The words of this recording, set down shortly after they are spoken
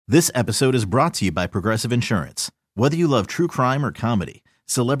This episode is brought to you by Progressive Insurance. Whether you love true crime or comedy,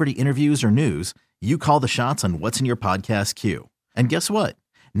 celebrity interviews or news, you call the shots on what's in your podcast queue. And guess what?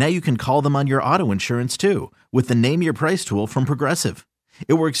 Now you can call them on your auto insurance too with the Name Your Price tool from Progressive.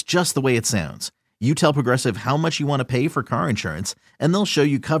 It works just the way it sounds. You tell Progressive how much you want to pay for car insurance, and they'll show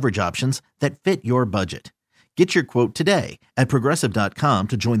you coverage options that fit your budget. Get your quote today at Progressive.com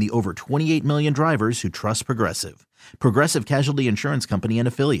to join the over 28 million drivers who trust Progressive. Progressive Casualty Insurance Company and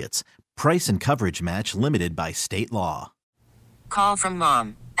Affiliates. Price and coverage match limited by state law. Call from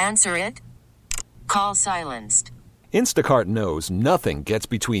mom. Answer it. Call silenced. Instacart knows nothing gets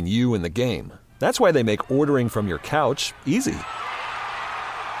between you and the game. That's why they make ordering from your couch easy.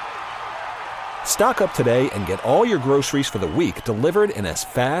 Stock up today and get all your groceries for the week delivered in as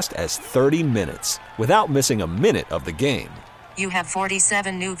fast as 30 minutes without missing a minute of the game. You have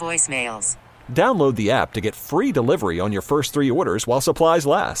 47 new voicemails. Download the app to get free delivery on your first 3 orders while supplies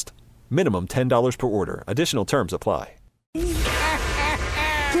last. Minimum $10 per order. Additional terms apply.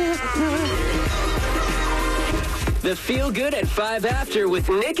 The Feel Good at 5 After with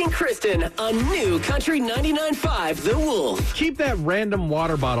Nick and Kristen on New Country 99.5 The Wolf. Keep that random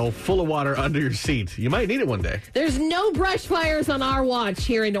water bottle full of water under your seat. You might need it one day. There's no brush fires on our watch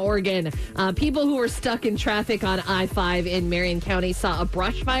here in Oregon. People who were stuck in traffic on I-5 in Marion County saw a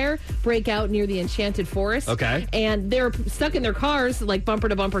brush fire break out near the Enchanted Forest. Okay. And they're stuck in their cars, like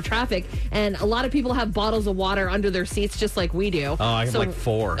bumper-to-bumper traffic, and a lot of people have bottles of water under their seats just like we do. Oh, I have like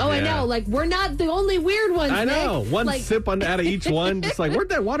 4. Oh, yeah. I know. Like, we're not the only weird ones, I know. Nick. One sip out of each one. Just like, where'd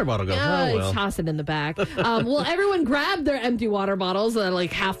that water bottle go? Toss it in the back. Well, everyone grabbed their empty water bottles,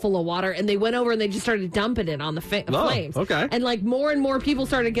 like half full of water, and they went over and they just started dumping it on the flames. Okay. And like more and more people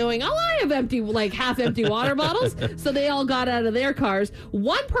started going, oh, I have half empty water bottles. So they all got out of their cars.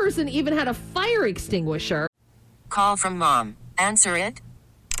 One person even had a fire extinguisher. Call from mom. Answer it.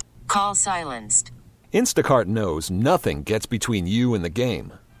 Call silenced. Instacart knows nothing gets between you and the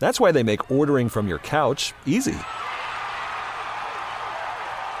game. That's why they make ordering from your couch easy.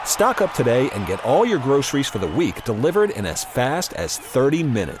 Stock up today and get all your groceries for the week delivered in as fast as 30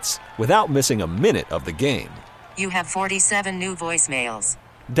 minutes without missing a minute of the game. You have 47 new voicemails.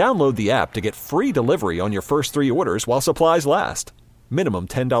 Download the app to get free delivery on your first 3 orders while supplies last. Minimum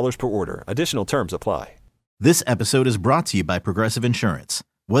 $10 per order. Additional terms apply. This episode is brought to you by Progressive Insurance.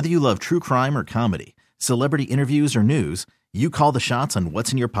 Whether you love true crime or comedy, celebrity interviews or news, you call the shots on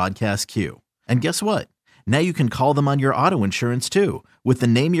what's in your podcast queue. And guess what? Now you can call them on your auto insurance too with the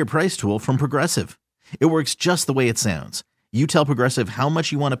Name Your Price tool from Progressive. It works just the way it sounds. You tell Progressive how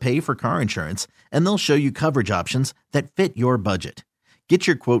much you want to pay for car insurance, and they'll show you coverage options that fit your budget. Get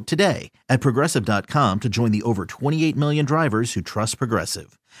your quote today at Progressive.com to join the over 28 million drivers who trust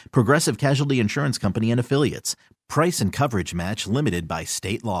Progressive. Progressive Casualty Insurance Company and Affiliates. Price and coverage match limited by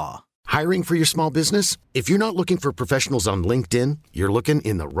state law. Hiring for your small business? If you're not looking for professionals on LinkedIn, you're looking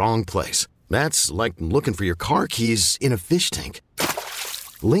in the wrong place. That's like looking for your car keys in a fish tank.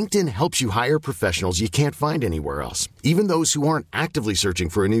 LinkedIn helps you hire professionals you can't find anywhere else, even those who aren't actively searching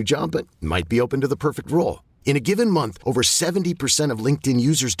for a new job but might be open to the perfect role. In a given month, over 70% of LinkedIn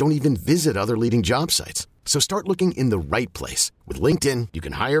users don't even visit other leading job sites. So start looking in the right place. With LinkedIn, you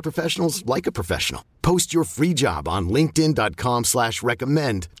can hire professionals like a professional. Post your free job on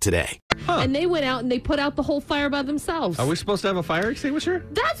linkedin.com/recommend today. And they went out and they put out the whole fire by themselves. Are we supposed to have a fire extinguisher?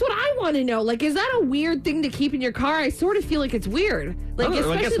 That's what I want to know. Like, is that a weird thing to keep in your car? I sort of feel like it's weird. Like,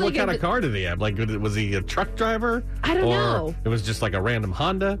 I guess what kind of car did he have? Like, was he a truck driver? I don't know. It was just like a random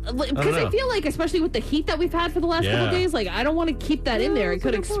Honda? Because I feel like, especially with the heat that we've had for the last couple of days, like, I don't want to keep that in there. It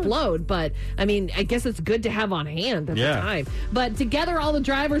could explode. But, I mean, I guess it's good to have on hand at the time. But together, all the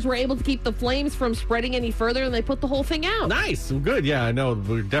drivers were able to keep the flames from spreading any further, and they put the whole thing out. Nice. Good. Yeah, I know.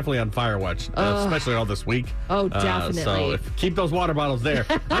 We're definitely on fire watch, especially all this week. Oh, definitely. So keep those water bottles there.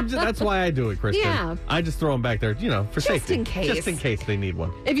 That's why I do it, Kristen. Yeah. I just throw them back there, for safety. Just in case they need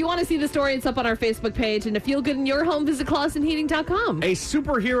one. If you want to see the story, it's up on our Facebook page. And to feel good in your home, visit ClausenHeating.com. A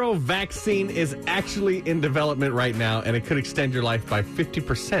superhero vaccine is actually in development right now, and it could extend your life by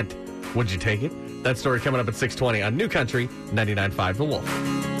 50%. Would you take it? That story coming up at 6:20 on New Country 99.5 The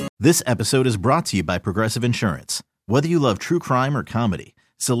Wolf. This episode is brought to you by Progressive Insurance. Whether you love true crime or comedy,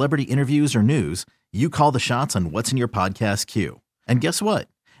 celebrity interviews or news, you call the shots on what's in your podcast queue. And guess what?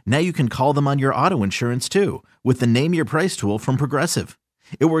 Now you can call them on your auto insurance too with the Name Your Price tool from Progressive.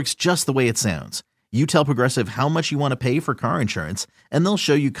 It works just the way it sounds. You tell Progressive how much you want to pay for car insurance, and they'll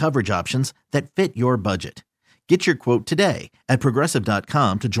show you coverage options that fit your budget. Get your quote today at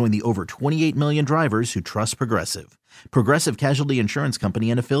Progressive.com to join the over 28 million drivers who trust Progressive. Progressive Casualty Insurance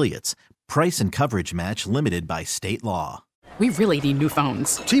Company and Affiliates. Price and coverage match limited by state law. We really need new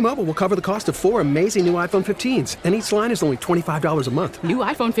phones. T-Mobile will cover the cost of 4 amazing new iPhone 15s, and each line is only $25 a month. New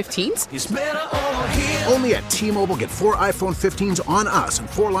iPhone 15s? It's better over here. Only at T-Mobile, get 4 iPhone 15s on us and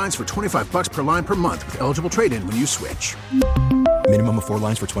 4 lines for $25 per line per month with eligible trade-in when you switch. Minimum of 4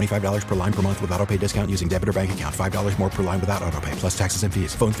 lines for $25 per line per month with autopay discount using debit or bank account. $5 more per line without autopay, plus taxes and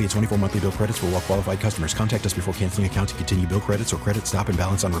fees. Phone fee at 24 monthly bill credits for well-qualified customers. Contact us before canceling account to continue bill credits or credit stop and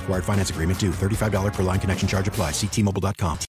balance on required finance agreement due. $35 per line connection charge applies. See T-Mobile.com.